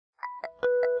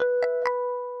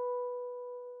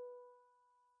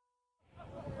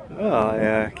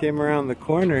Well, I came around the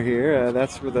corner here.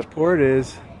 That's where the port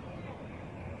is.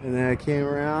 And then I came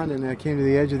around and I came to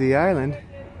the edge of the island.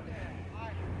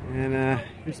 And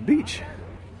here's the beach.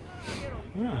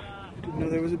 Oh, I didn't know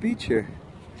there was a beach here.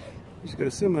 Just go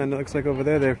to Suma and it looks like over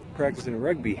there they're practicing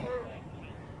rugby.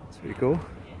 That's pretty cool.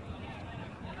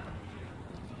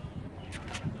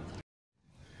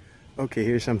 Okay,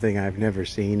 here's something I've never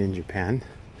seen in Japan.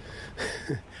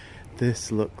 This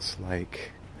looks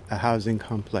like a housing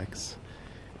complex.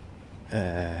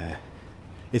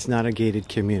 It's not a gated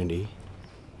community,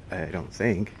 I don't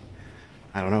think.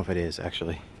 I don't know if it is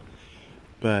actually.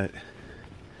 But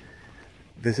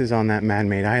this is on that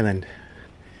man-made island.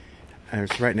 And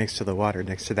it's right next to the water,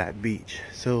 next to that beach.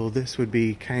 So this would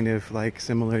be kind of like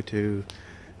similar to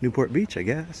Newport Beach, I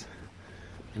guess.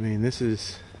 I mean,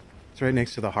 it's right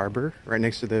next to the harbor, right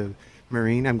next to the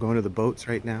marine. I'm going to the boats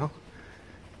right now.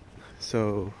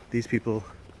 So these people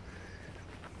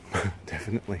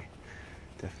definitely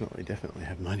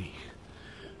have money.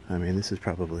 I mean, this is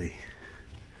probably,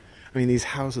 I mean, these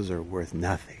houses are worth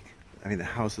nothing. I mean, the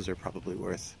houses are probably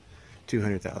worth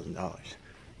 $200,000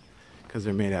 because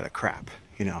they're made out of crap,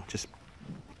 you know, just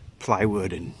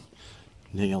plywood and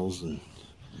nails and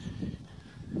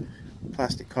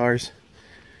plastic cars.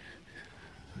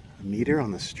 A meter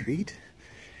on the street?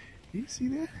 Do you see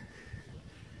that?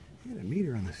 You got a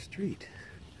meter on the street.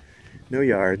 No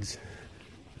yards.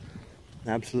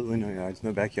 Absolutely no yards,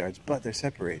 no backyards, but they're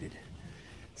separated.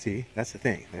 See, that's the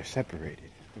thing. They're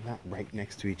separated. They're not right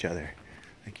next to each other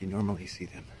like you normally see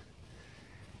them.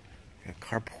 A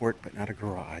carport, but not a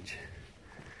garage.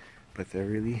 But they're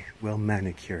really well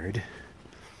manicured.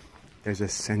 There's a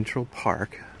central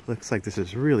park. Looks like this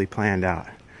is really planned out.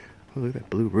 Oh, look at that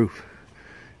blue roof.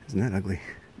 Isn't that ugly?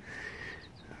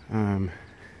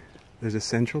 There's a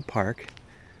central park.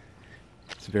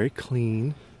 It's very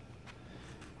clean.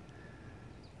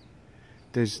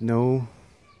 There's no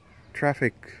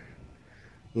traffic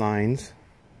lines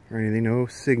or anything, no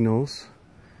signals,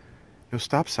 no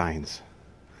stop signs.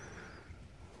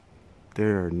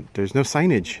 There's no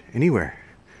signage anywhere.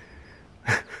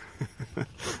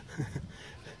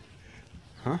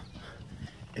 Huh?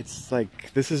 It's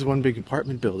like this is one big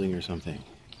apartment building or something.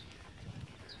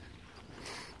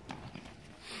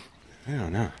 I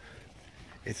don't know.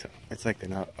 It's like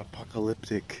an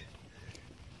apocalyptic.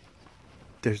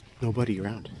 There's nobody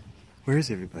around. Where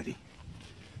is everybody?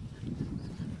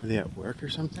 Are they at work or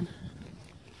something?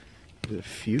 There's a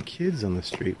few kids on the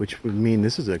street, which would mean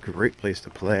this is a great place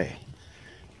to play.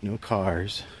 No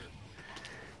cars.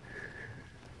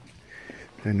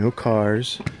 There are no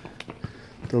cars.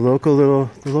 The local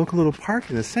little park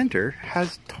in the center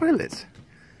has toilets.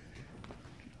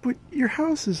 But your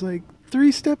house is like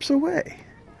 3 steps away.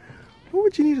 What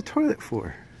would you need a toilet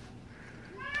for?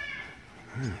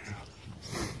 I don't know.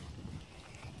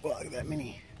 Well, look at that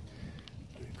mini.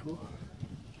 Pretty cool.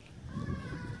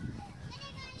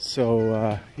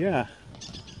 So, yeah.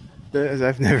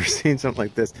 I've never seen something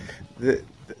like this. Yeah,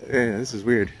 this is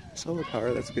weird. Solar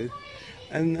power, that's good.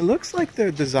 And it looks like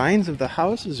the designs of the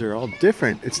houses are all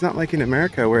different. It's not like in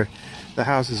America where the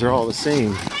houses are all the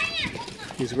same.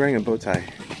 He's wearing a bow tie.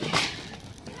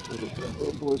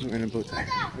 Little boys are wearing a bow tie.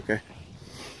 Okay.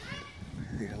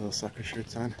 They got little soccer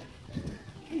shirts on.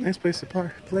 Nice place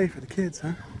to play for the kids,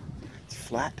 huh? It's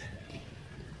flat.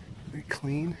 Very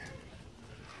clean.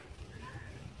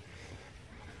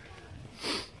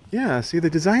 Yeah, see, the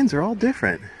designs are all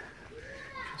different.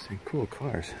 Interesting, cool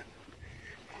cars.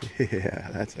 Yeah,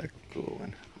 that's a cool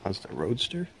one. Mazda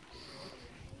Roadster.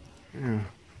 Yeah.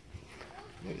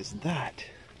 What is that?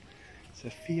 It's a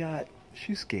Fiat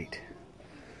shoe skate.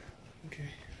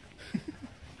 Okay.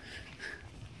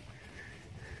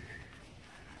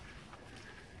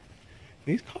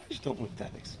 These cars don't look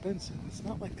that expensive. It's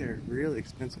not like they're really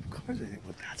expensive cars. I think,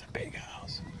 well, that's a big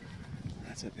house.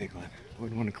 That's a big one. I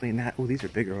wouldn't want to clean that. Oh, these are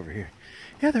bigger over here.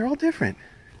 Yeah, they're all different.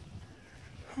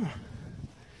 Huh.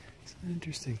 It's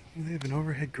interesting. They have an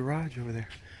overhead garage over there.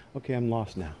 Okay, I'm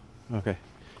lost now. Okay.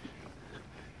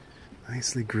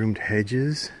 Nicely groomed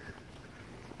hedges.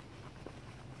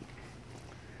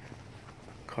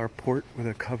 Carport with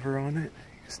a cover on it.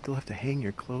 You still have to hang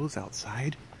your clothes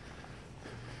outside.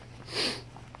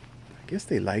 I guess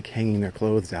they like hanging their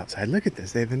clothes outside. Look at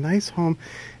this. They have a nice home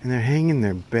and they're hanging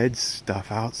their bed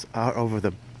stuff out over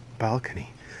the balcony.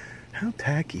 How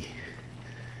tacky.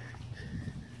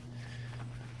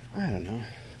 I don't know.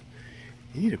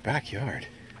 You need a backyard.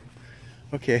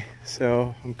 Okay,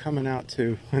 so I'm coming out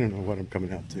to, I don't know what I'm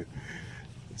coming out to.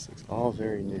 This looks all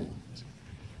very new.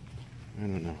 I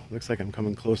don't know. Looks like I'm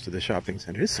coming close to the shopping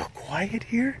center. It's so quiet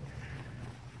here.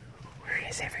 Where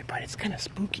Is everybody? It's kind of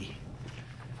spooky.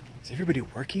 Is everybody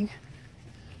working?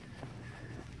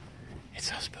 It's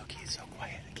so spooky. It's so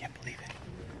quiet. I can't believe it.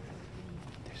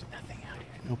 There's nothing out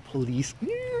here. No police.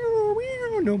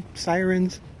 No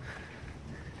sirens.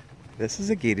 This is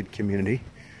a gated community.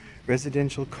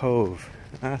 Residential Cove.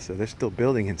 Ah, so they're still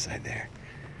building inside there.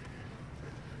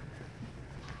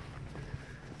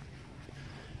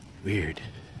 Weird.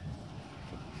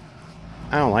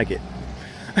 I don't like it.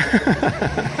 I've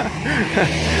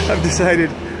decided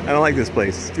I don't like this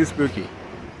place. It's too spooky.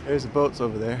 There's the boats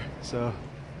over there, so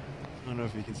I don't know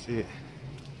if you can see it.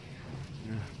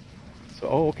 Yeah. So,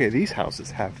 oh, okay, these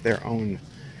houses have their own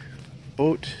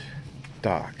boat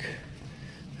dock.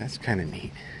 That's kind of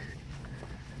neat.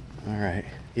 All right.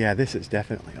 Yeah, this is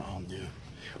definitely all new.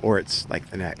 Or it's like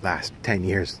the last 10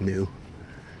 years new.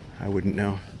 I wouldn't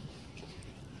know.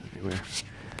 Anyway.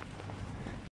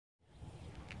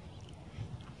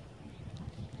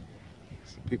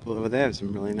 Some people over there have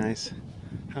some really nice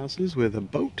houses with a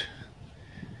boat.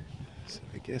 So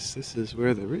I guess this is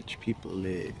where the rich people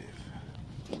live.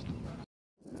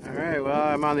 Alright, well,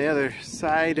 I'm on the other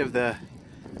side of the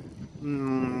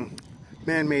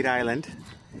man-made island.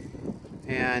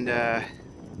 And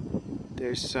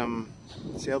there's some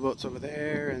sailboats over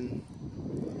there, and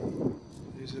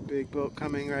there's a big boat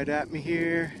coming right at me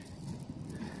here.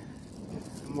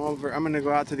 I'm gonna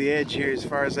go out to the edge here as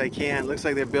far as I can. Looks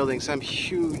like they're building some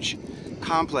huge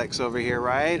complex over here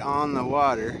right on the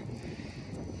water.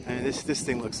 I mean, this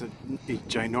thing looks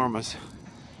ginormous.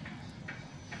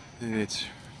 And it's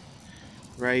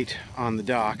right on the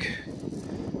dock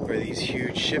where these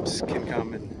huge ships can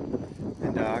come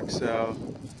and dock, so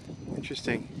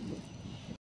interesting.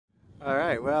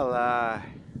 Alright, well, I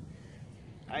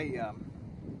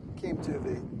came to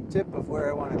the tip of where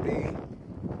I want to be.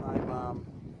 I'm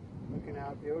looking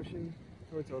out the ocean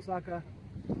towards Osaka.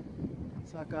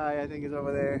 Sakai, I think, is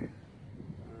over there.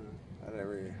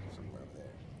 Whatever, somewhere over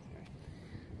there.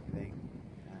 I think.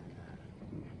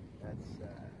 That's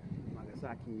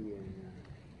Nagasaki, and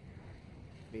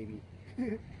maybe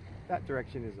that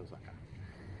direction is Osaka.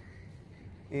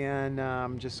 And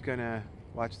I'm just gonna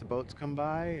watch the boats come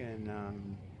by and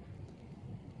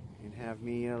have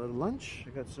me a little lunch.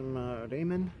 I got some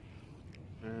ramen,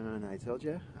 and I told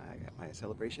you I got my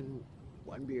celebration,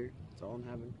 one beer. That's all I'm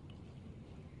having.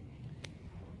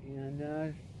 And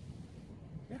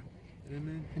yeah, and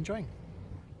I'm enjoying.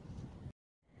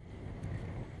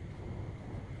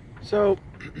 So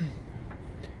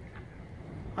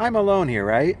I'm alone here,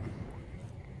 right?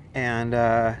 And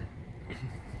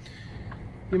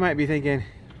you might be thinking,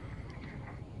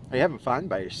 are you having fun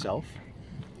by yourself?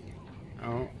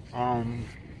 Oh,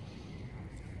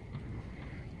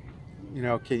 you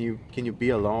know, can you be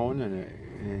alone and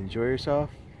enjoy yourself?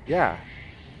 Yeah,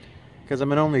 because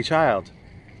I'm an only child,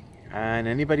 and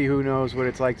anybody who knows what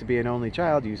it's like to be an only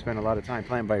child, you spend a lot of time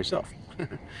playing by yourself.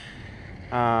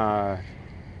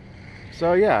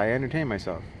 So yeah, I entertain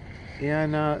myself,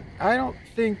 and I don't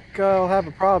think I'll have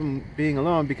a problem being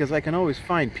alone because I can always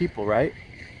find people, right?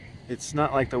 It's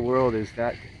not like the world is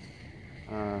that,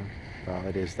 well,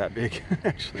 it is that big,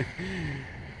 actually.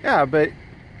 Yeah, but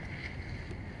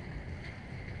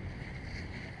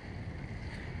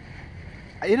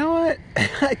you know what?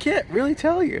 I can't really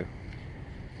tell you.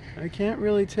 I can't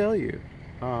really tell you.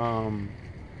 I'm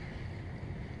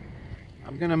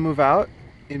gonna move out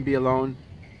and be alone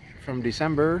from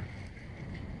December.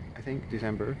 I think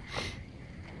December.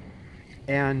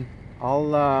 And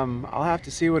I'll have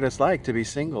to see what it's like to be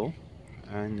single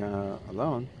and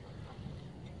alone.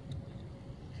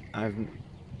 I've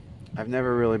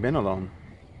never really been alone.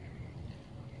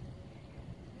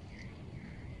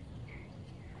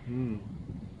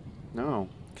 No,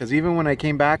 because even when I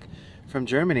came back from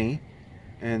Germany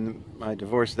and my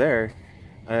divorce there,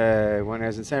 when I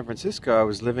was in San Francisco, I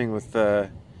was living with a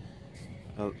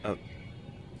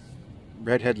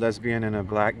redhead lesbian and a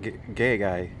black gay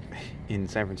guy in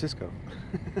San Francisco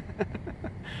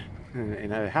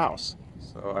in a house,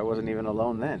 so I wasn't even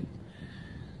alone then.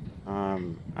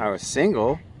 I was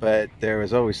single, but there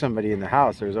was always somebody in the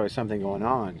house. There was always something going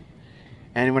on.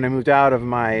 And when I moved out of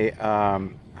my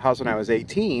house when I was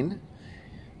 18,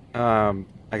 I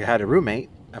had a roommate.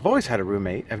 I've always had a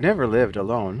roommate. I've never lived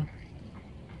alone.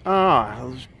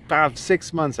 Oh, about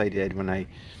 6 months I did when I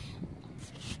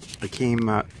came,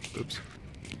 oops.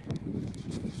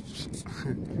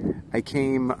 I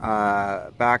came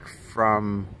back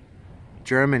from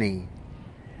Germany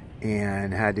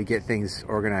and had to get things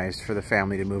organized for the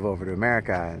family to move over to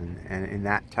America. And in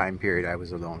that time period, I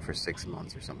was alone for 6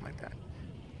 months or something like that.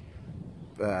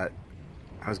 But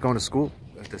I was going to school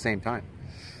at the same time.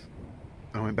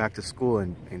 I went back to school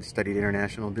and studied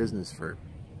international business for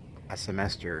a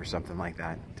semester or something like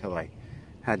that until I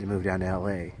had to move down to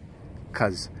LA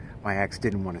because my ex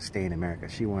didn't want to stay in America.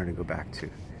 She wanted to go back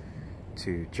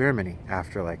to Germany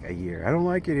after like a year. I don't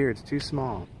like it here, it's too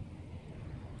small.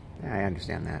 Yeah, I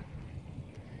understand that.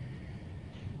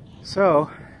 So,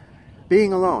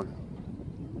 being alone.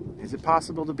 Is it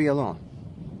possible to be alone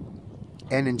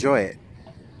and enjoy it?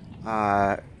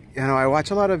 You know, I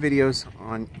watch a lot of videos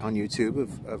on YouTube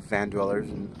of van dwellers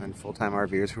and full-time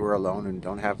RVers who are alone and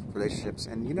don't have relationships.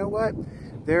 And you know what?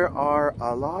 There are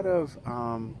a lot of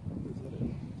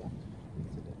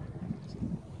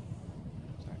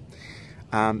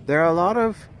there are a lot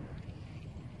of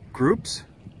groups.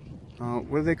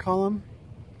 What do they call them?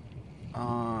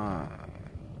 I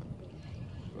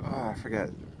forget.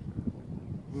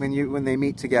 When they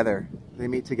meet together,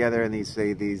 and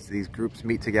these groups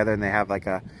meet together and they have like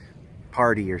a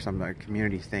party or some a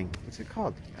community thing. What's it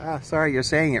called? Sorry, you're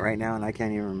saying it right now and I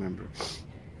can't even remember.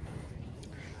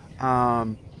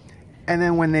 And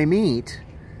then when they meet,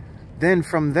 then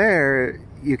from there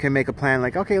you can make a plan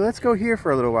like, okay, let's go here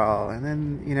for a little while, and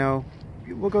then, you know,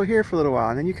 we'll go here for a little while,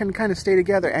 and then you can kind of stay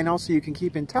together, and also you can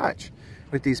keep in touch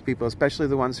with these people, especially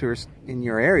the ones who are in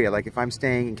your area. Like if I'm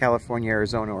staying in California,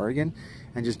 Arizona, Oregon,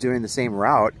 and just doing the same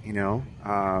route, you know,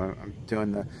 I'm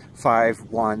doing the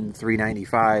 5-1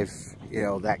 395, you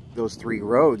know, those 3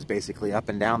 roads basically up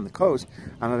and down the coast.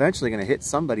 I'm eventually going to hit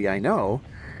somebody I know,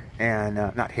 and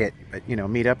not hit, but, you know,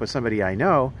 meet up with somebody I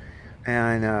know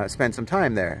and spend some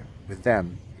time there with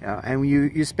them. And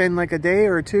you spend like a day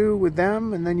or 2 with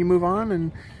them, and then you move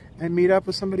on and meet up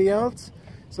with somebody else.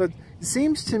 So it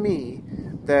seems to me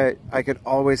that I could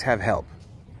always have help.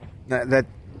 That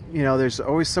you know, there's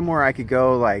always somewhere I could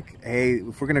go, like, hey,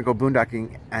 if we're gonna go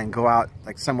boondocking and go out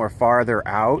like somewhere farther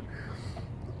out,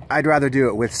 I'd rather do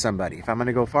it with somebody. If I'm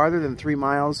gonna go farther than 3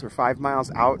 miles or 5 miles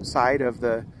outside of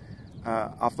the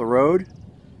off the road,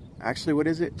 actually, what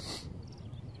is it?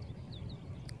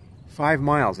 5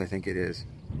 miles, I think it is.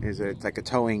 It's like a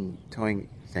towing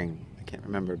thing. I can't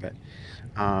remember, but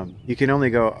you can only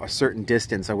go a certain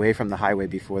distance away from the highway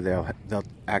before they'll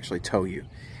actually tow you.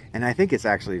 And I think it's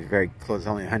actually very close,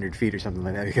 only 100 feet or something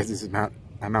like that, because this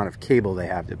amount of cable they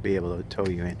have to be able to tow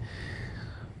you in.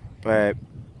 But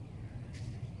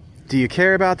do you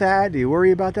care about that? Do you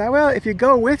worry about that? Well, if you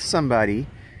go with somebody,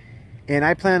 and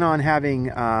I plan on having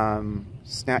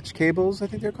snatch cables, I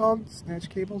think they're called, snatch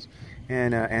cables,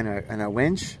 and a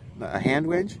winch, a hand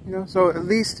winch, you know. So at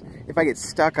least if I get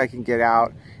stuck, I can get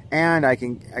out, and I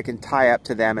can tie up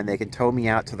to them, and they can tow me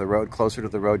out to the road, closer to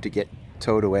the road, to get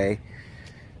towed away.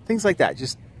 Things like that.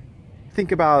 Just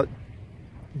think about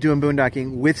doing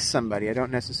boondocking with somebody. I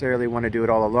don't necessarily want to do it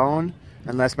all alone,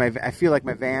 unless I feel like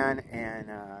my van and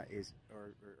or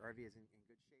RV is in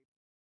good shape.